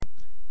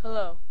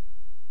Hello,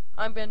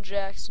 I'm Ben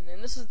Jackson,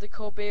 and this is the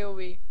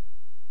Kobe.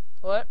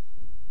 What?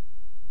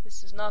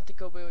 This is not the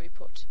Kobe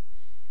Report.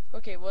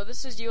 Okay, well,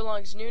 this is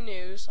Yulong's new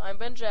news. I'm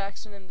Ben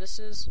Jackson, and this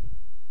is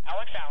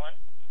Alex Allen.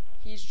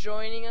 He's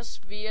joining us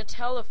via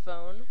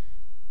telephone.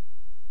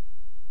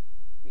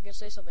 You can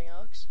say something,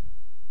 Alex.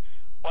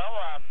 Well,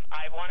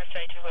 I want to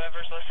say to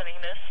whoever's listening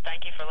to this,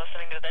 thank you for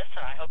listening to this,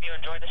 and I hope you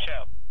enjoy the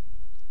show.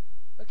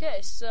 Okay,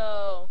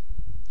 so,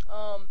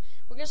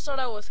 we're gonna start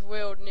out with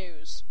world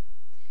news.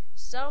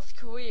 South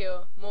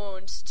Korea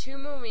mourns 2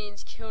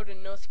 Marines killed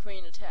in North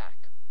Korean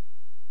attack.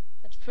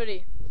 That's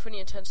pretty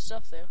intense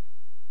stuff there.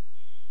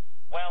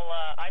 Well,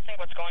 I think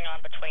what's going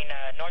on between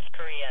North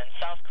Korea and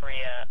South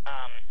Korea,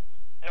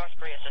 North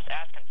Korea's just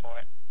asking for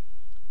it.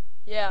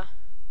 Yeah.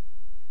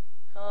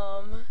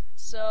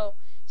 So,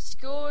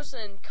 schools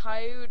in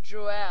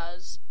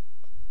Kairouaz,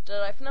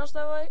 did I pronounce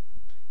that right?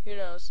 Who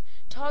knows?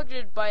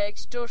 Targeted by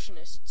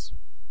extortionists.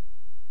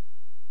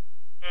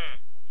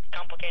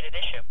 Complicated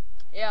issue.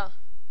 Yeah,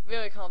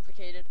 very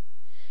complicated.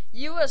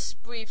 U.S.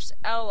 briefs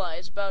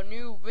allies about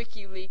new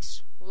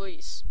WikiLeaks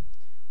release.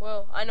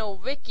 Well, I know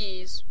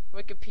Wiki's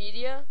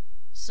Wikipedia,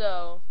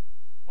 so...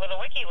 Well, the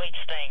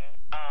WikiLeaks thing,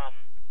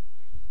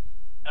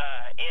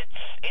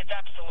 it's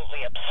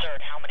absolutely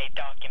absurd how many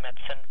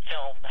documents and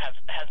film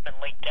has been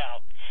leaked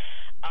out.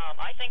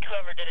 I think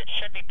whoever did it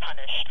should be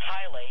punished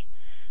highly,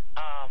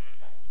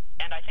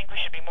 and I think we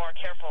should be more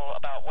careful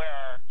about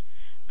where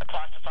our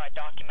classified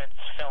documents,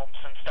 films,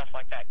 and stuff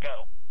like that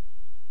go.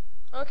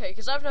 Okay,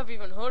 because I've never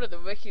even heard of the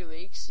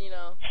WikiLeaks, you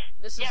know.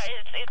 It's been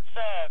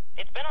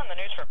on the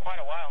news for quite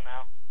a while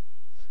now.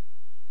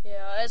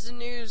 Yeah, as a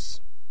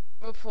news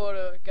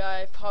reporter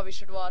guy, I probably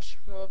should watch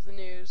more of the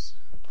news.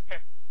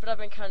 But I've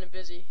been kind of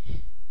busy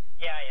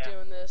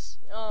doing this.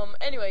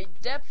 Anyway,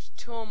 debt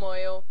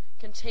turmoil,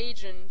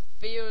 contagion,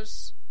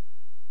 fears,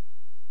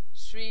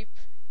 sweep.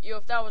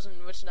 Europe, that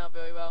wasn't written out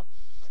very well.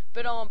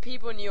 But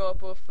people in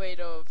Europe were afraid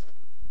of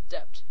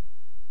debt.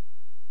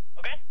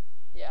 Okay.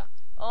 Yeah.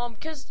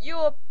 Because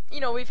Europe,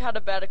 we've had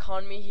a bad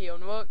economy here,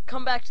 and we'll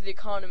come back to the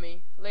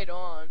economy later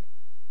on.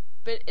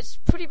 But it's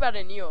pretty bad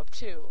in Europe,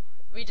 too.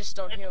 We just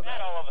don't hear about it. It's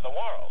bad all over the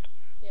world.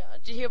 Yeah,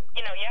 do you hear...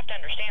 You have to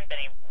understand,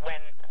 Benny,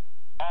 when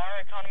our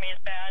economy is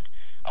bad,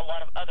 a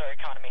lot of other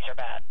economies are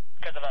bad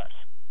because of us.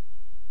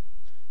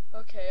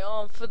 Okay,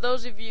 for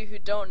those of you who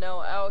don't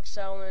know, Alex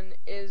Allen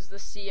is the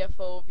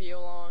CFO of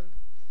Yulong.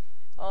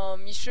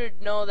 You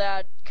should know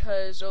that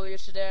because earlier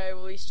today I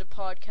released a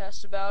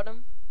podcast about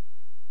him.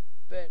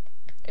 But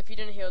if you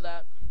didn't hear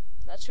that,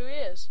 that's who he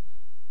is.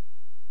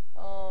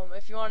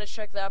 If you want to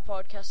check that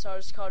podcast out,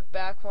 it's called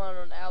Background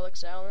on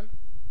Alex Allen.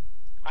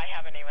 I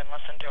haven't even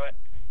listened to it.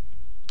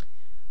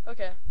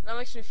 Okay, that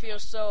makes me feel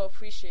so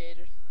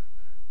appreciated.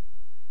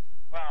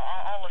 Well,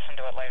 I'll listen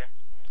to it later.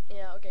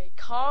 Yeah, okay.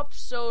 Cop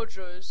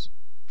soldiers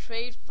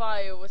trade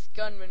fire with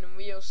gunmen in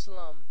Rio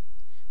slum.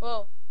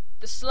 Well,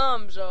 the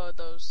slums are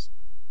those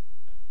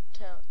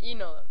towns. You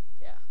know them,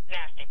 yeah.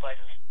 Nasty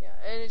places. Yeah,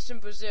 and it's in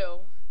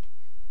Brazil.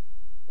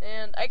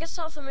 And I guess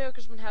South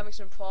America's been having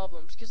some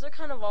problems, because they're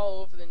kind of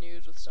all over the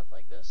news with stuff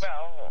like this.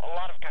 Well, a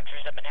lot of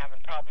countries have been having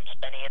problems,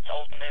 Benny. It's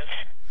old news.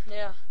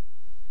 Yeah.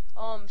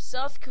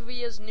 South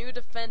Korea's new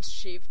defense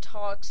chief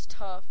talks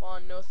tough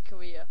on North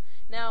Korea.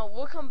 Now,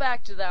 we'll come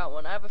back to that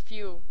one. I have a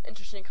few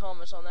interesting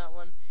comments on that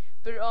one.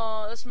 But,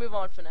 let's move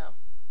on for now.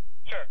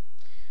 Sure.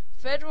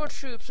 Federal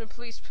troops and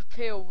police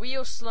prepare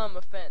Rio slum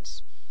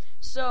offense.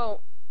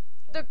 So,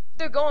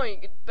 they're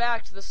going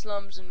back to the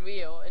slums in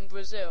Rio, in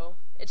Brazil.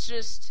 It's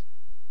just...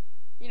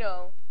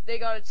 they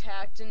got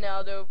attacked, and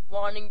now they're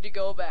wanting to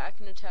go back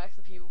and attack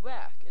the people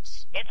back.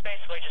 It's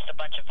basically just a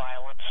bunch of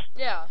violence.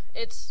 Yeah,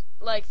 it's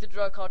like the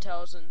drug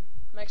cartels in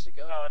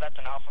Mexico. Oh, that's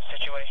an awful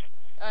situation.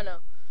 I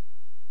know.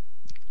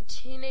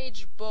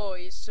 Teenage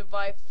boys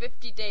survive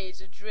 50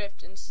 days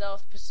adrift in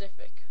South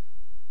Pacific.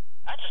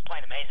 That's just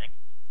plain amazing.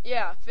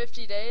 Yeah,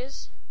 50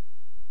 days?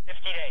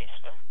 50 days.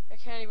 I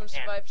can't even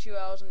survive 2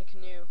 hours in a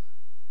canoe.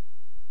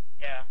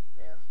 Yeah.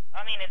 Yeah.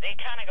 I mean, it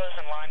kind of goes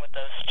in line with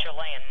those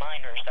Chilean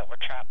miners that were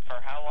trapped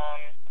for how long?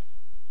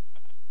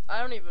 I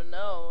don't even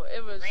know.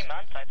 It was... 3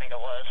 months, I think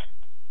it was.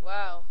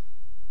 Wow.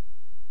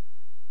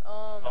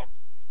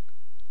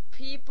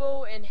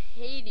 People in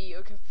Haiti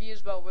are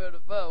confused about where to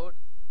vote.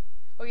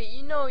 Okay,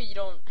 you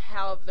don't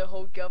have the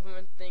whole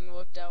government thing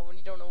worked out when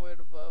you don't know where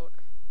to vote.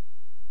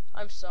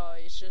 I'm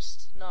sorry, it's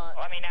just not...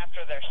 Well, I mean,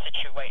 after their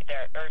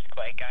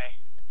earthquake, I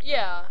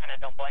kind of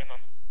don't blame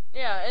them.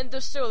 Yeah, and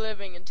they're still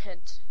living in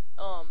tent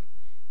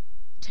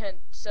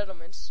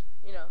settlements,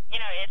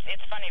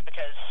 it's funny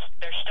because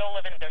they're still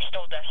living, they're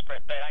still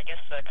desperate, but I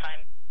guess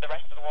the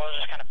rest of the world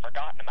has just kind of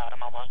forgotten about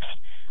them almost.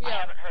 Yeah. I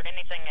haven't heard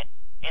anything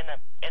in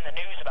the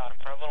news about them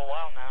for a little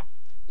while now.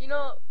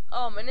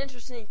 An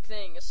interesting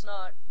thing, it's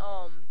not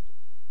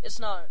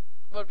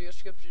what would be a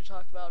scripture to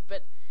talk about,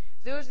 but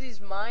there was these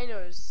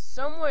miners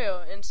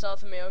somewhere in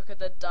South America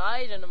that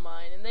died in a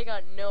mine, and they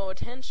got no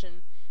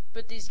attention.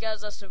 But these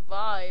guys that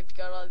survived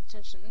got all the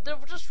attention. They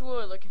were just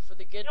really looking for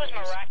the good news. It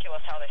was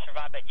miraculous how they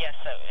survived, but yes,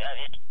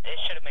 it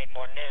should have made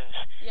more news.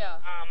 Yeah.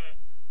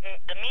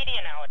 the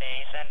media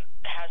nowadays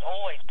has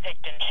always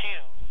picked and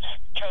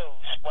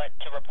chose what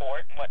to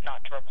report and what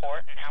not to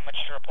report and how much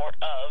to report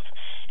of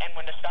and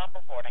when to stop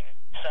reporting.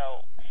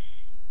 So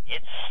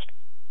it's,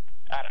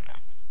 I don't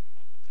know.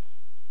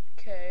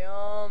 Okay,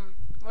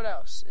 what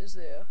else is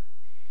there?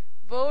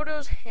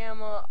 Voters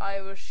hammer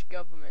Irish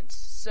government.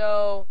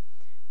 So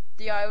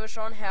the Irish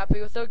are unhappy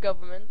with their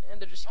government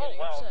and they're just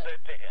getting upset.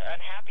 The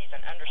unhappy is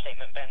an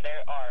understatement, Ben. They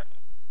are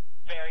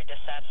very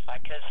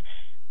dissatisfied because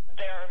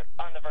they're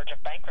on the verge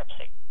of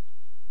bankruptcy.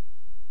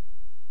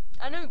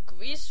 I know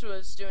Greece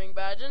was doing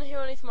bad. I didn't hear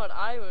anything about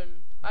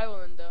Ireland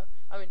though.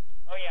 Oh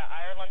yeah,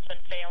 Ireland's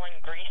been failing,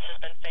 Greece has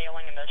been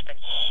failing, and there's been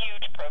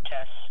huge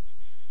protests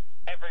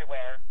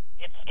everywhere.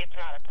 It's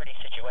not a pretty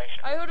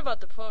situation. I heard about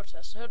the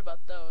protests. I heard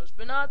about those,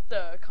 but not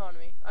the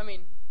economy.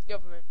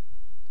 Government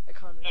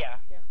economy. Yeah.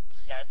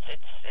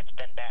 It's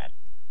been bad.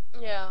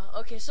 Yeah.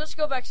 Okay, so let's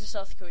go back to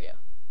South Korea.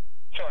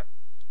 Sure.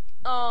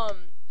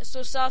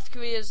 So South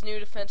Korea's new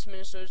defense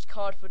minister has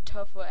called for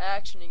tougher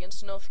action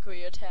against North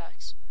Korea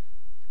attacks.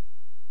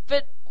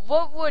 But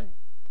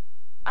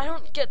I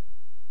don't get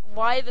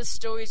why this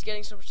story is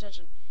getting so much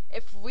attention.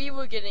 If we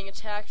were getting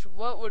attacked,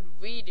 what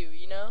would we do,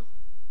 you know?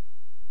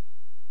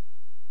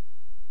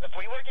 If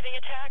we were getting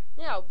attacked?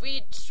 Yeah,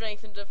 we'd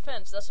strengthen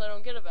defense. That's what I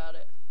don't get about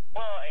it.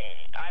 Well,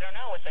 I don't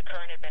know. With the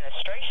current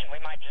administration, we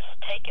might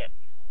just take it.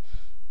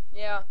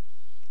 Yeah.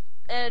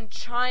 And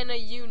China,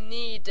 you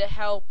need to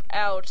help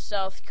out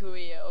South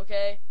Korea,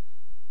 okay?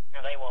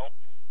 No, they won't.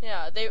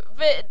 Yeah,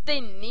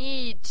 they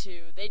need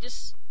to. They're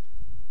just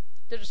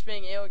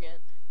being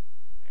arrogant.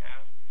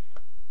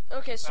 Yeah.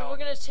 Okay, so we're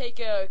gonna take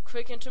a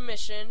quick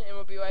intermission, and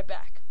we'll be right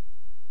back.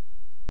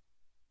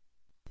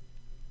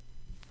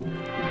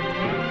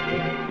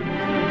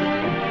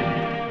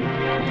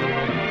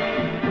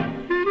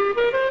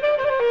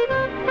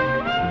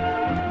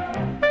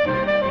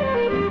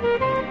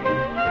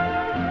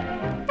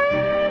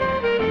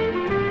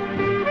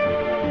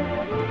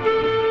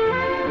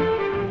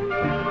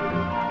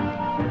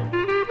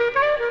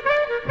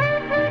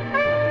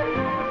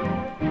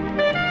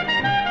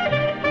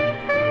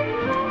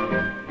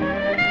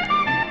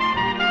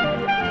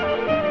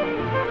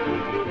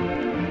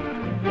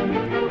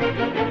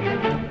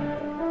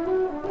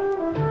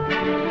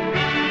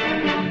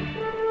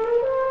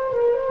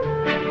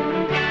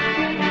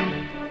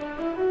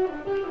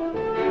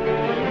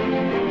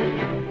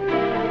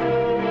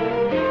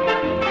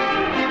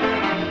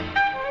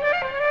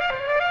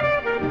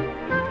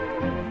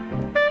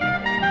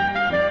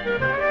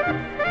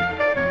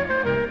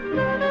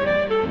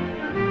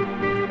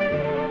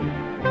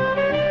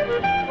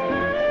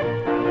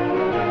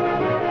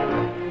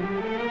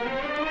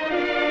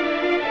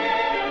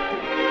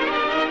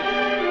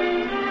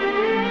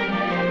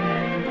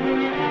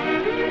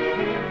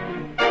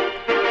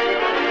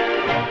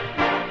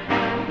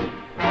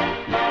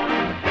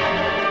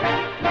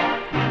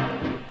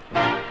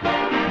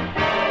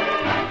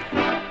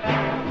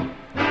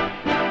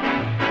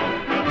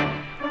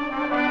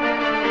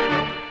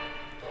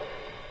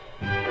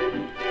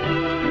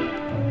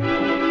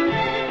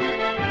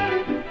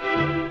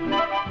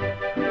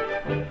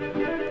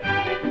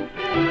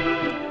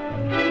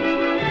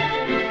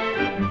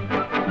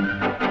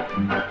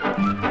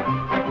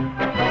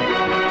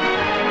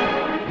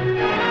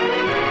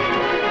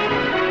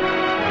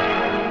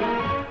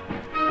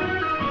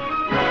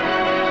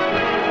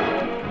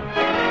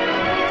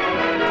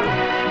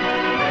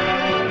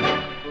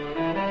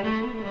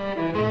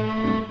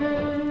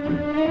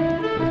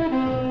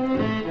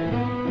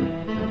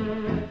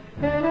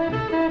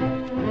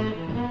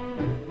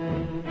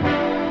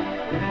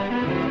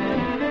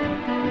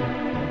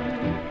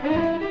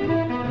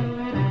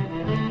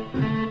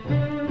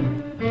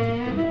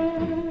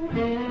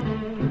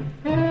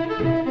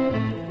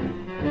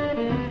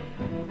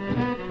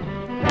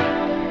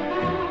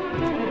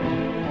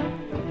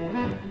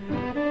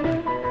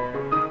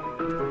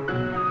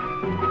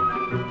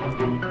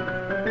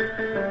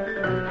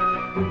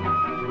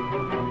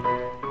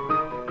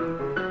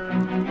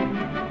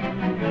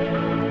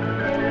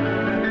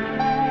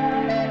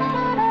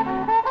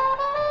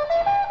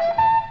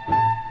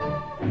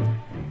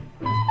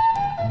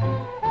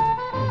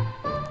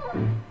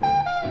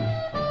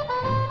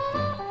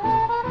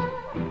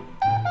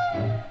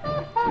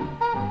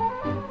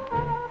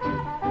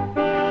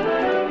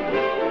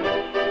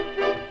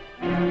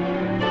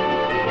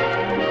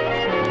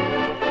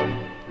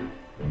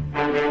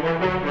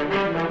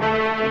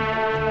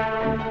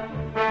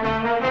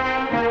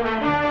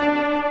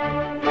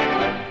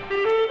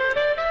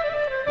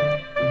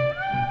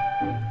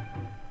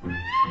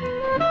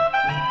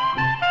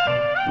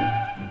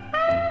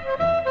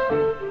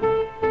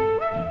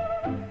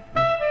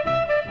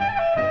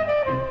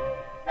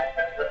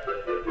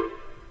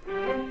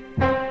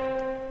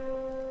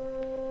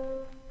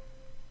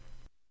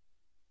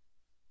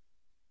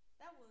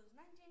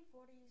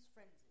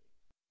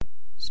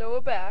 So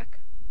we're back.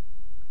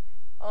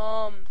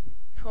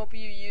 Hope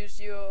you used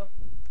your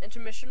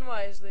intermission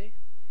wisely.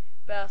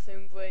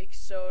 Bathroom break,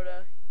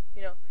 soda,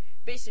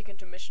 basic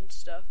intermission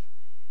stuff.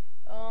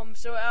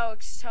 So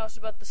Alex, tell us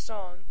about the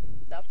song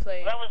that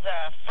played. That was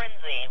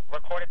Frenzy,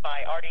 recorded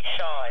by Artie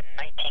Shaw in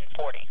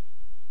 1940.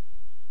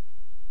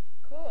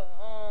 Cool.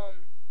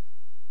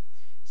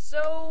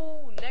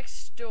 So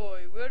next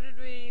story. Where did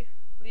we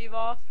leave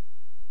off?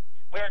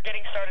 We were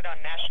getting started on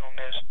national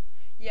news.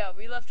 Yeah,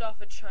 we left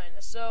off at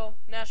China. So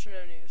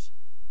national news.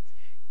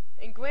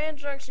 In Grand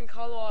Junction,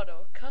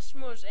 Colorado,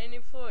 customers and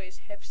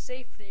employees have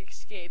safely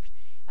escaped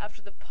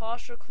after the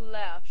partial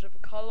collapse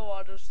of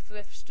Colorado's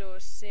thrift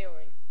store's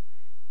ceiling.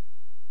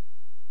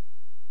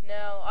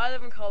 Now, I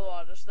live in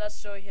Colorado, so that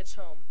story hits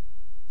home.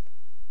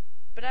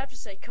 But I have to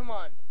say, come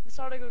on, this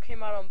article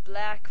came out on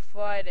Black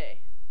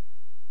Friday.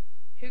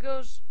 Who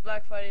goes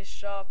Black Friday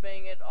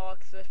shopping at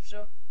Ark Thrift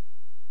Store?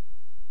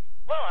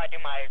 Well, I do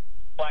my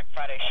Black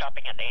Friday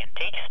shopping at the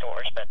antique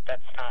stores, but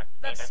that's not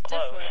even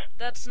close. Different.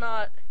 That's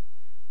not...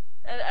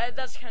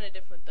 that's kind of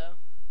different, though.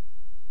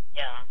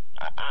 Yeah.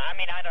 I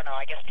mean, I don't know.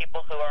 I guess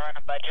people who are on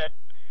a budget,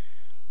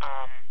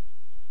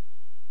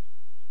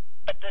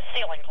 but the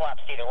ceiling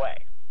collapsed either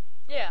way.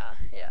 Yeah.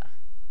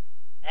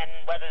 And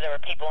whether there were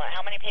people,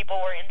 how many people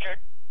were injured?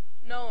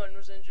 No one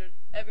was injured.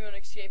 Everyone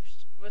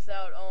escaped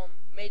without,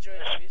 major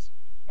injuries.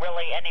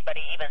 Really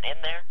anybody even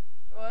in there?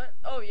 What?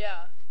 Oh,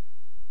 yeah.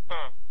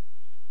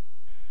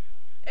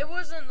 It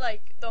wasn't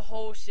like the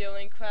whole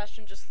ceiling crashed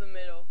in just the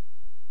middle.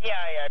 Yeah,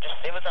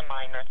 just, it was a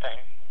minor thing.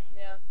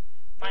 Yeah.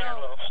 Minor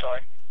little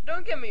story.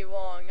 Don't get me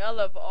wrong, I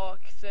love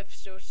Ark Thrift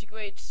Store. It's a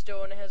great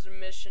store and it has a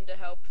mission to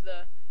help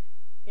the,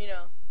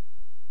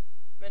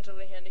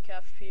 mentally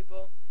handicapped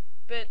people.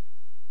 But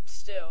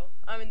still,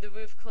 I mean, the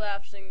roof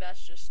collapsing,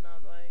 that's just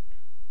not right.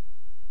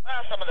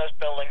 Well, some of those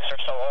buildings are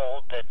so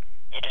old that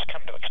you just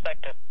come to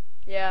expect it.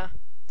 Yeah.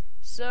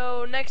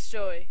 So, next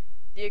story,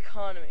 the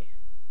economy.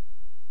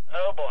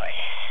 Oh boy.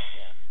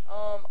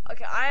 Yeah.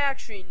 Okay, I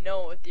actually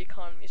know what the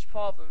economy's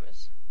problem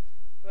is.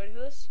 Ready for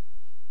this?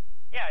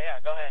 Yeah,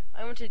 go ahead.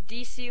 I went to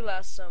D.C.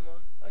 last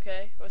summer,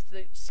 okay, with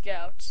the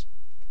Scouts.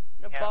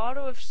 And a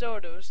bottle of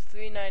soda was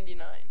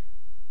 $3.99.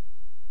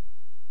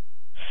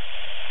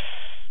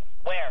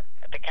 Where?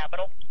 At the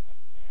Capitol?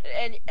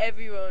 And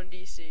everywhere in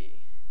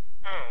D.C.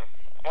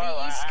 Well,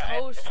 the East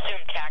Coast... I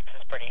assume tax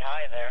is pretty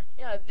high there.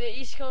 Yeah, the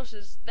East Coast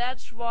is...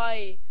 That's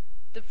why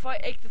the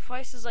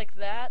prices like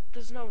that,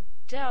 there's no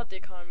doubt the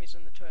economy's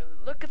in the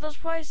toilet. Look at those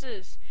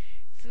prices!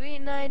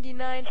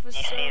 $3.99 for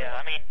soda.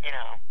 I mean,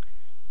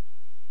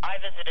 I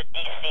visited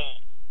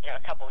D.C., a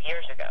couple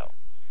years ago.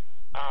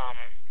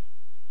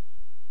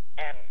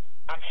 And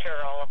I'm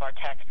sure all of our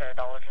taxpayer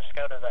dollars just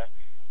go to the...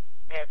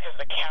 because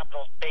the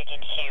Capitol's big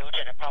and huge,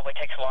 and it probably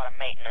takes a lot of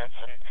maintenance,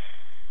 and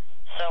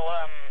so,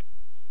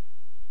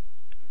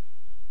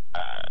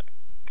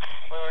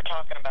 we were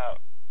talking about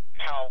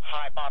how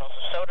high bottles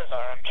of sodas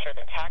are. I'm sure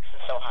the tax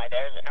is so high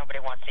there that nobody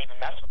wants to even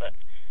mess with it.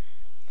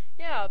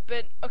 Yeah,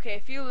 but, okay,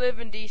 if you live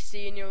in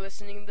D.C. and you're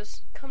listening to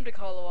this, come to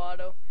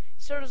Colorado.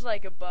 Soda's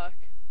like $1,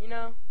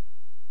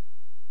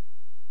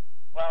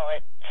 Well,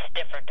 it's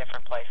different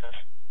places.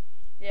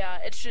 Yeah,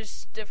 it's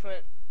just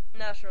different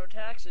national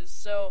taxes,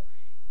 so...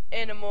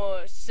 in a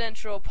more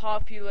central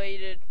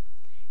populated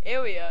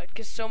area,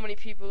 because so many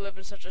people live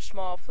in such a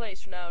small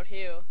place from out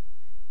here.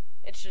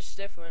 It's just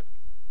different.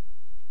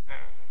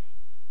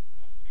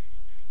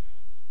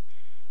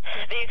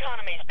 The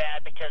economy's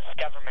bad because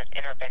government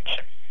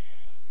intervention.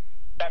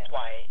 That's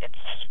why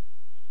it's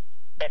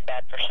been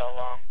bad for so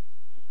long.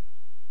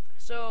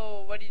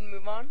 So, what, do you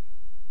move on?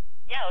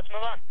 Yeah, let's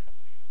move on.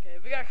 Okay,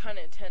 we got kind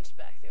of intense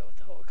back there with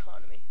the whole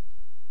economy.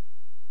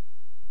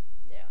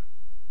 Yeah.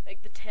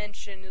 Like, the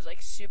tension is,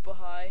 like, super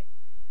high.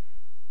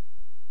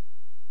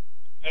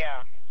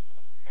 Yeah.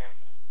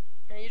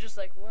 And you're just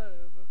like,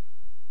 whatever.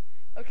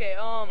 Okay,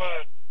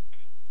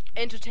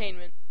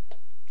 entertainment.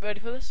 Ready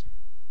for this?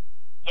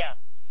 Yeah.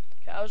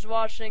 Okay, I was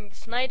watching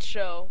this night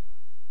show,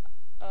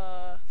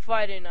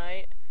 Friday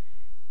night,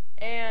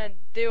 and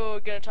they were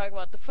gonna talk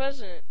about the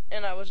president,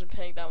 and I wasn't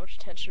paying that much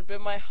attention,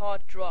 but my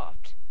heart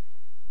dropped.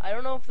 I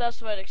don't know if that's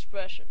the right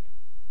expression,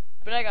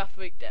 but I got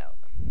freaked out.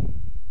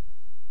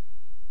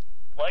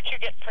 What'd you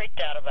get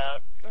freaked out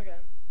about? Okay.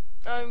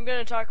 I'm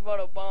gonna talk about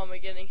Obama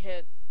getting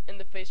hit in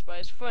the face by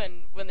his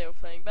friend when they were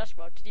playing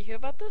basketball. Did you hear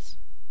about this?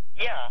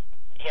 Yeah,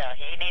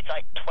 he needs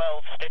like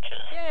 12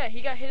 stitches. Yeah,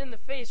 he got hit in the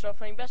face while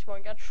playing basketball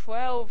and got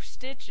 12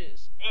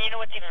 stitches. You know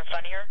what's even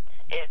funnier?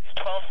 It's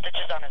 12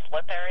 stitches on his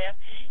lip area.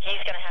 He's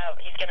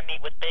gonna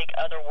meet with big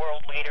other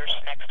world leaders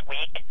next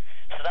week,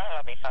 so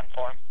that'll be fun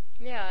for him.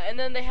 Yeah, and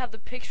then they have the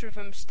picture of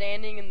him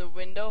standing in the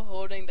window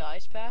holding the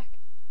ice pack.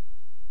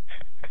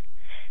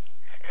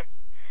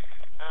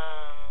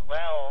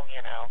 Well,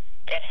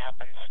 it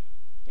happens.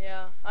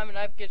 Yeah, I mean,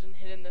 I've gotten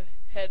hit in the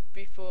head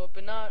before,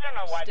 but not stitches. I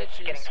don't know why this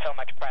is getting so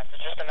much press.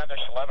 It's just another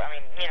celebrity. I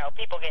mean,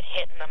 people get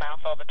hit in the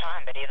mouth all the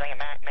time, but do you think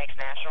it makes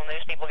national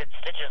news? People get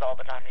stitches all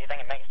the time. Do you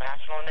think it makes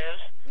national news?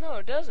 No,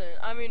 it doesn't.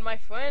 I mean, my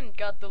friend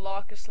got the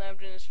locker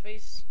slammed in his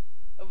face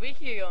a week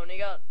ago, and he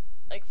got,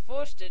 like,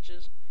 4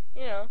 stitches.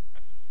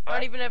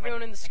 Not even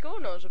everyone in the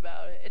school knows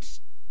about it. It's,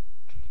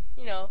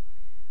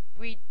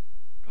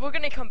 we're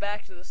going to come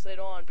back to this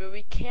later on, but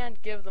we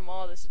can't give them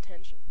all this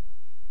attention.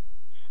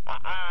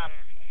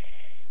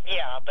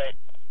 Yeah, but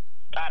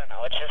I don't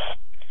know. It's just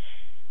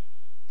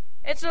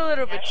it's a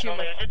little bit too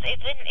much.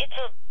 It's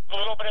a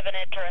little bit of an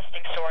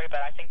interesting story, but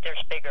I think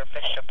there's bigger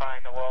fish to fry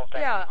in the world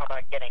than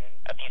getting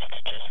a few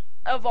stitches.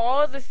 Of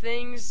all the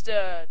things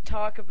to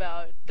talk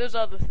about, there's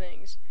other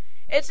things.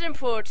 It's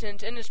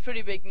important and it's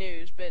pretty big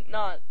news, but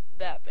not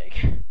that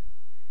big.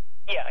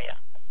 Yeah.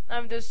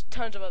 There's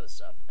tons of other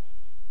stuff.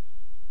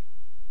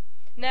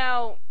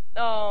 Now,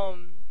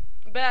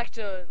 back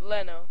to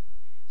Leno.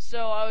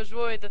 So I was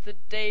worried that the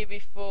day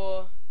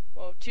before,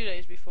 2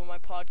 days before my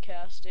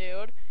podcast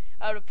aired,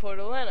 I would have put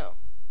a Leno.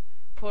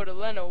 Porter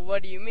Leno,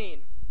 what do you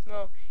mean?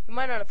 Well, you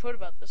might not have heard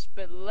about this,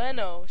 but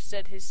Leno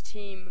said his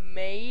team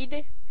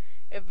made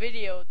a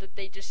video that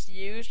they just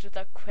used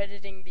without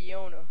crediting the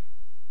owner.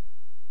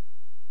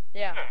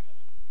 Yeah.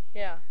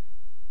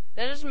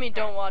 That doesn't mean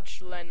don't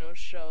watch Leno's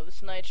show, The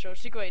Tonight Show.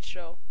 It's a great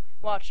show.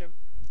 Watch him.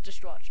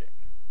 Just watch it.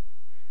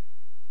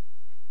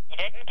 You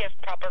didn't give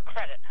proper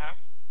credit, huh?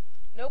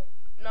 Nope,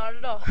 not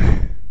at all.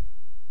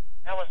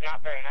 That was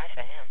not very nice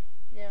of him.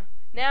 Yeah.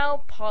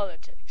 Now,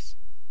 politics.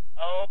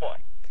 Oh, boy.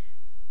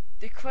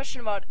 The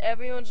question on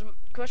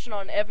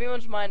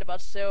everyone's mind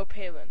about Sarah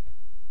Palin.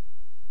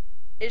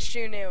 Is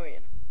she an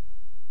alien?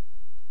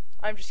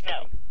 I'm just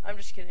kidding. No. I'm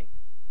just kidding.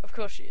 Of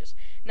course she is.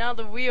 Now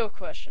the real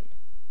question.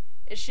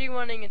 Is she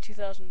running in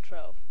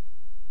 2012?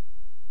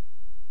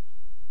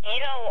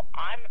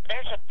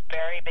 There's a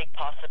very big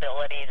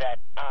possibility that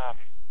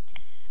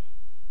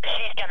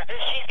she's gonna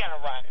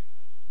run.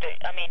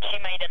 She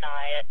may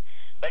deny it,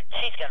 but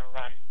she's gonna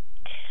run.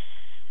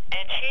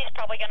 And she's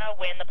probably gonna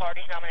win the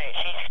party's nomination.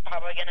 She's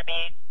probably gonna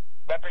be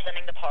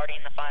representing the party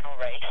in the final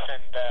race,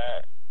 and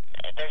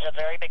there's a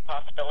very big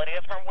possibility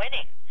of her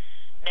winning.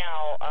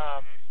 Now,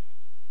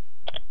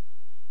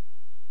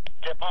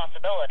 the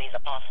possibility is a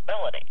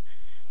possibility.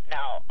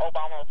 Now,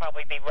 Obama will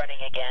probably be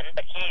running again,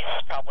 but he's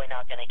probably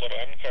not going to get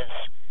in because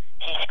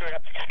he screwed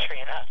up the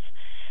country enough.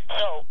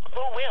 So,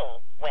 who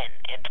will win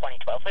in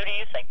 2012? Who do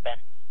you think,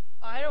 Ben?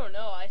 I don't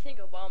know. I think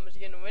Obama's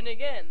going to win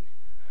again.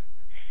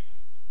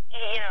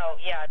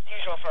 It's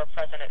usual for a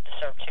president to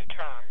serve 2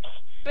 terms.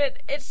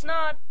 But it's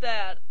not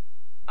that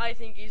I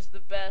think he's the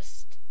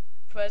best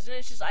president.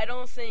 It's just I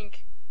don't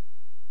think,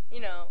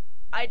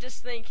 I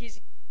just think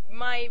he's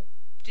might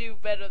do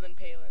better than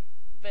Palin.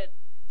 But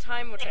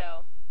time will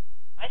tell.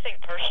 I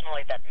think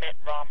personally that Mitt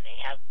Romney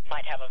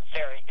might have a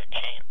very good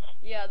chance.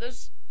 Yeah,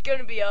 there's going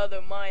to be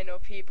other minor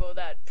people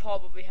that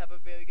probably have a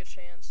very good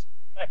chance.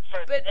 But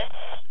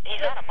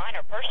he's not a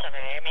minor person.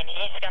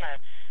 He's going to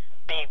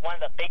be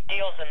one of the big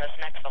deals in this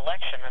next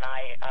election, and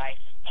I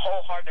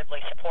wholeheartedly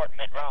support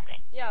Mitt Romney.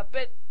 Yeah,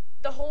 but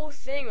the whole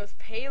thing with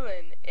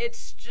Palin,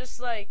 it's just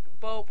like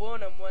Bo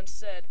Burnham once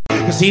said.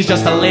 Because he's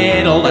just a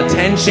little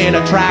attention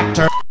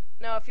attractor.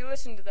 Now, if you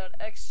listen to that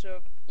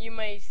excerpt, you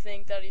may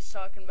think that he's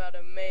talking about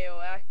a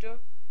male actor,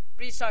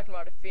 but he's talking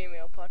about a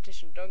female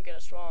politician. Don't get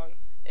us wrong.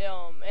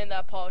 And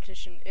that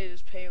politician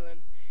is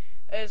Palin.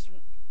 As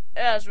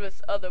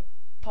with other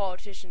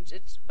politicians,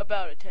 it's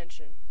about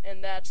attention,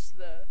 and that's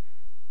the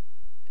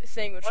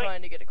thing we're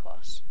trying to get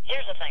across.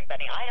 Here's the thing,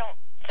 Benny. I don't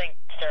think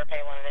Sarah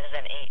Palin is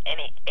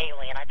any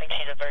alien. I think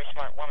she's a very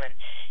smart woman,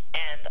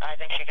 and I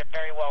think she could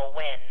very well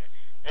win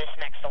this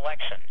next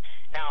election.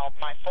 Now,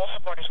 my full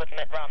support is with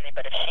Mitt Romney,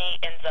 but if she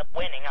ends up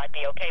winning, I'd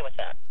be okay with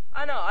that.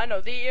 I know.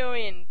 The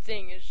alien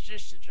thing is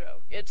just a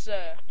joke. It's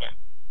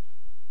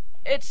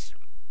It's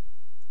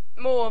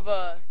more of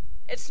a.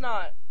 It's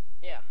not.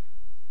 Yeah.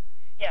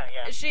 Yeah.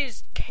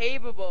 She's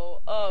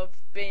capable of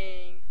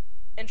being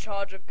in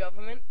charge of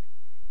government.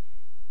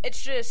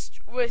 It's just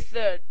with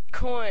the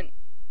current,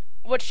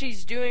 what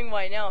she's doing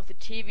right now with the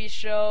TV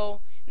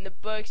show and the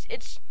books.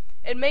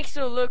 It makes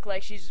her look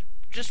like she's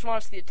just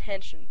wants the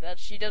attention, that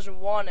she doesn't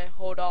want to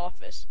hold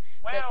office.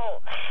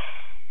 Well,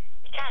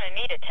 you kind of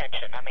need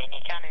attention.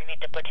 You kind of need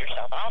to put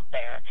yourself out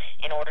there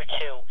in order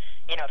to,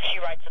 if she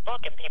writes a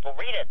book and people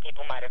read it,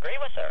 people might agree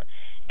with her.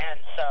 And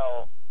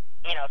so,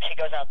 if she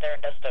goes out there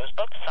and does those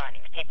book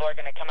signings, people are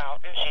going to come out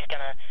and she's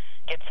going to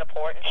get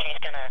support, and she's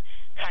going to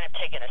kind of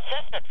take an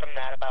assessment from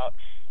that about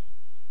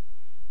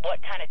what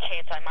kind of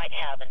chance I might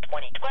have in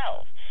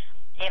 2012.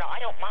 I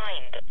don't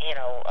mind,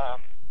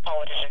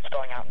 politicians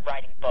going out and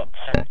writing books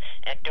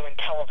and doing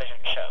television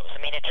shows.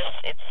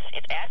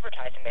 It's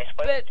advertising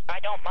basically, but I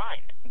don't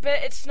mind.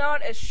 But it's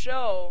not a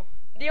show.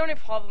 The only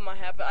problem I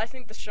have, I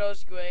think the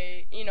show's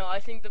great, I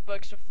think the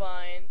books are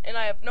fine, and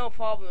I have no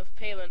problem with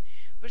Palin,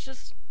 but it's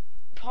just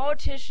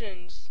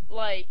politicians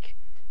like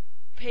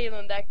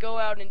Palin that go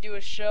out and do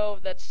a show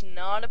that's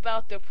not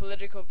about their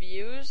political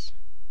views.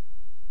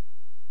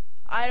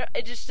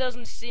 It just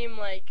doesn't seem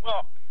like...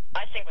 Well,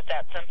 I think with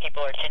that, some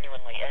people are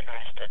genuinely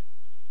interested.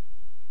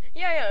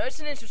 Yeah, it's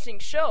an interesting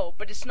show,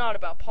 but it's not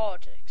about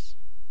politics.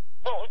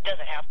 Well, does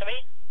it have to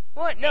be?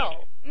 What?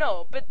 No,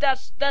 but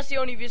that's the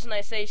only reason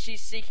I say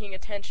she's seeking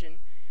attention.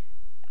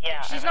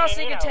 Yeah, she's not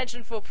seeking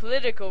attention for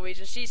political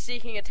reasons. She's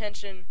seeking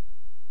attention.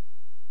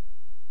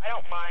 I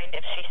don't mind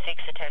if she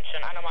seeks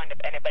attention. I don't mind if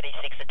anybody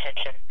seeks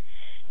attention,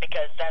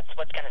 because that's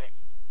what's going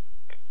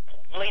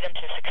to lead them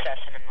to success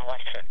in an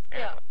election.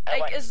 Yeah,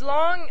 like as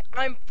long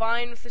I'm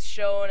fine with the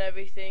show and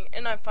everything,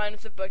 and I'm fine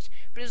with the books,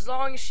 but as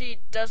long as she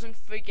doesn't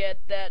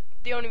forget that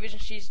the only reason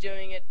she's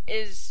doing it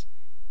is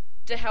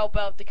to help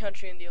out the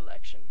country in the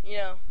election, you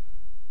know?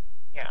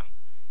 Yeah.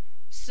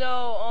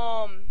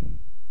 So,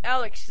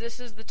 Alex, this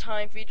is the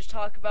time for you to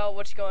talk about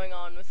what's going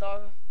on with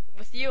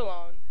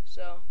Yearlong,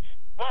 so.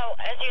 Well,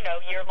 as you know,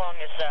 Yearlong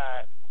is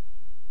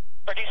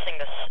producing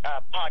this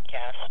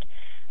podcast.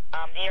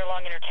 The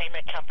Yearlong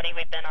Entertainment Company,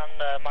 we've been on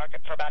the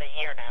market for about a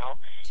year now.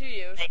 2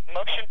 years. Make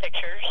motion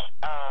pictures,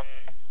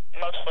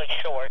 mostly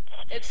shorts.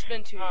 It's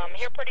been 2 years.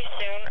 Here pretty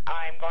soon,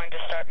 I'm going to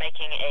start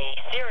making a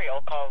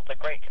serial called The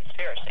Great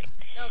Conspiracy.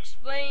 Now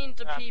explain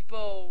to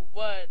people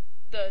what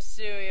the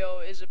serial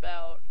is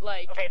about.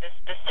 Like, okay,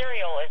 the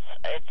serial is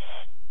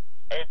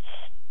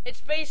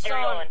it's based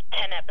serial on in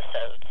 10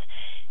 episodes,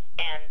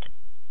 and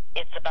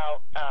it's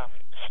about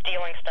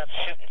stealing stuff,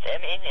 shooting. I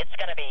mean, it's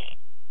going to be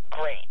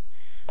great.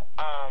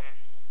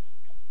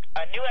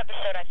 A new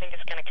episode, I think,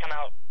 is going to come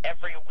out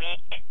every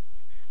week,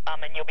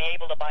 and you'll be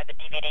able to buy the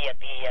DVD at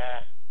the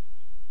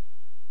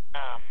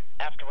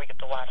after we get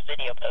the last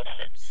video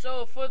posted.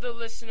 So, for the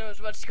listeners,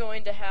 what's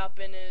going to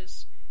happen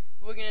is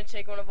we're going to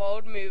take one of our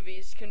old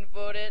movies,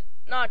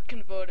 not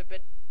convert it,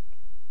 but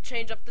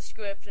change up the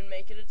script and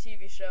make it a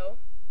TV show.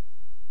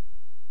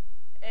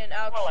 And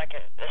more like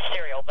a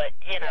serial, but,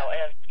 you know.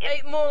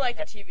 More like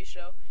a TV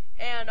show.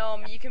 And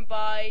you can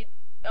buy,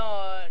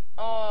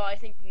 I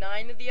think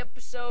 9 of the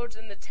episodes,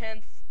 and the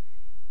 10th,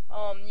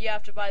 you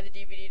have to buy the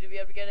DVD to be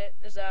able to get it.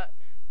 Is that?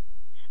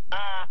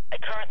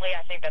 Currently,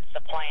 I think that's the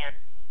plan.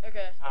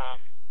 Okay.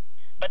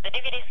 But the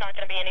DVD's not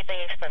going to be anything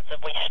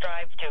expensive. We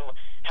strive to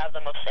have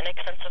the most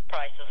inexpensive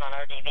prices on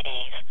our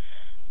DVDs.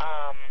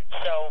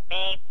 So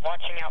be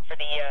watching out for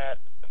the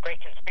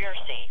Great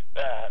Conspiracy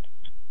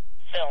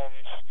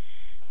films,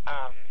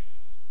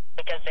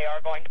 because they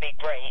are going to be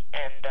great,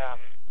 and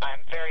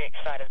I'm very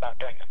excited about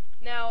doing them.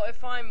 Now,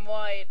 if I'm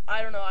right,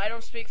 I don't know, I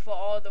don't speak for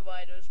all the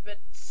writers,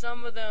 but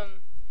some of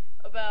them,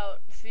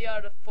 about 3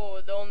 out of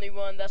 4, the only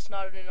one that's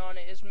not in on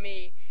it is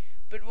me,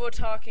 but we're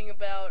talking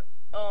about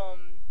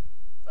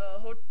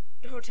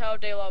Hotel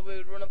de la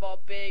Rue, one of our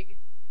biggest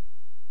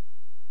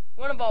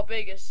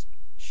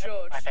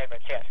shorts. That's my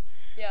favorites, yes.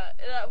 Yeah,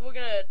 we're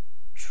gonna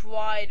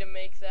try to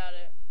make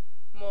that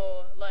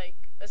more like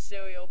a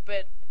serial,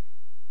 but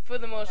for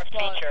the most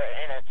part, feature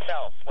in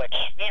itself, which,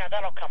 you know,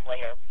 that'll come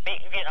later.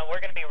 We're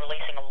going to be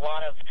releasing a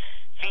lot of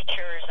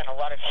features and a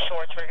lot of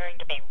shorts. We're going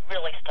to be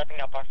really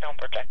stepping up our film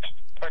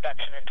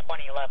production in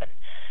 2011.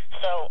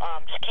 So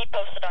just keep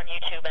posted on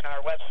YouTube and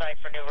our website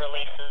for new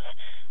releases.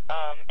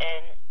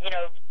 And, you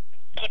know,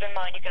 keep in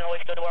mind you can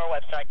always go to our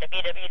website,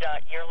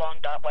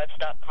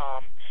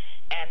 www.yearlong.webs.com,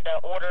 and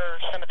order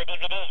some of the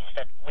DVDs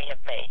that we have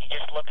made. You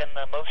just look in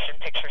the motion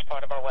pictures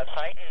part of our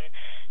website and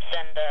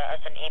send us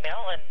an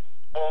email, and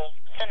we'll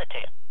send it to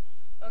you.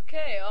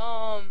 Okay,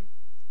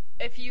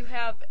 if you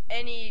have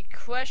any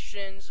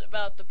questions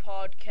about the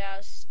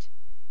podcast,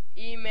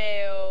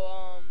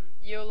 email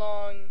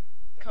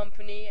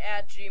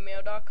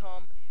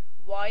yearlongcompany@gmail.com,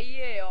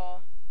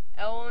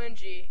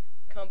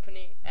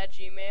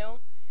 yearlongcompany@gmail.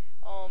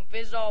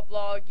 Visit our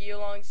blog,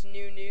 Yearlong's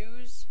New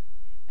News.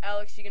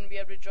 Alex, you gonna be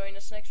able to join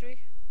us next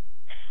week?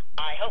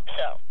 I hope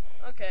so.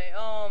 Okay,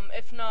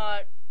 if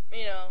not,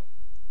 you know,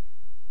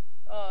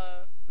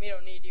 we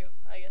don't need you,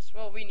 I guess.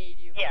 Well, we need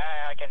you.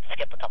 Yeah, I can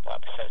skip a couple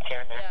episodes here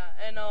and there. Yeah,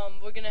 and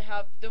we're gonna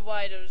have the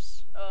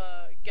writers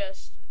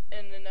guest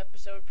in an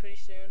episode pretty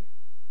soon.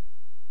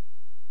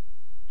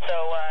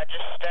 So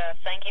just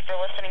thank you for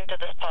listening to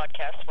this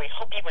podcast. We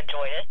hope you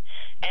enjoyed it,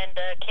 and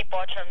keep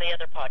watching the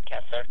other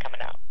podcasts that are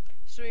coming out.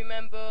 So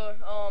remember,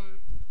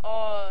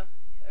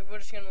 we're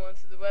just gonna run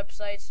through the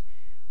websites.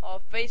 Our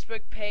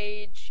Facebook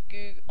page,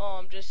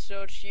 Google, just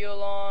search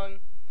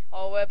Yearlong.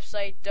 Our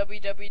website,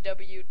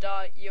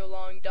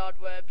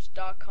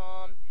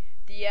 www.yearlong.webs.com.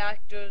 The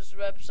actors'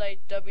 website,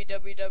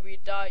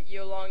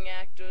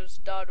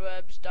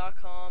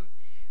 www.yearlongactors.webs.com.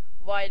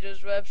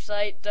 Writers'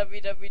 website,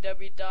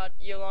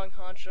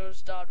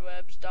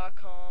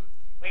 www.yearlonghonchos.webs.com.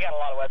 We got a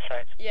lot of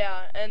websites.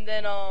 Yeah, and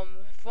then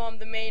from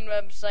the main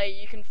website,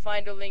 you can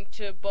find a link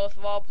to both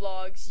of our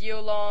blogs,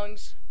 Yearlong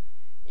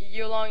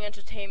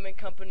Entertainment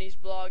Company's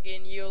blog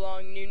and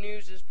Yearlong New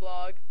News'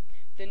 blog.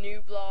 The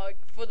new blog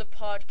for the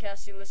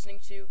podcast you're listening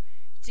to.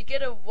 To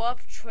get a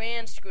rough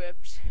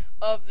transcript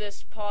of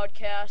this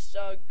podcast,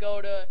 go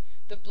to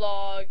the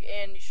blog,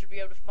 and you should be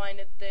able to find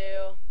it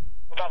there.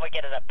 We'll probably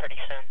get it up pretty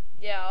soon.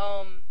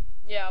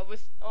 Yeah,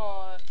 with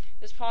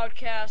this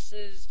podcast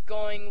is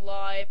going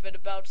live at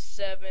about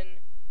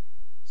 7,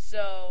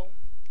 so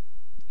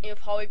you'll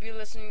probably be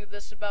listening to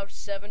this about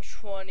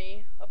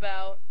 7:20.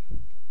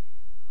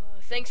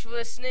 Thanks for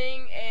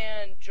listening,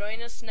 and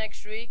join us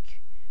next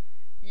week.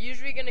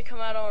 Usually going to come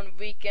out on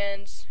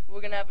weekends.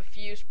 We're going to have a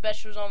few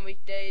specials on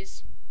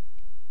weekdays.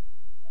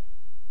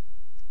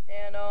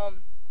 And,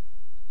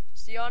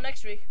 see y'all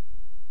next week.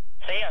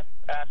 See ya.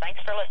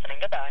 Thanks for listening.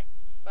 Goodbye.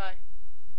 Bye.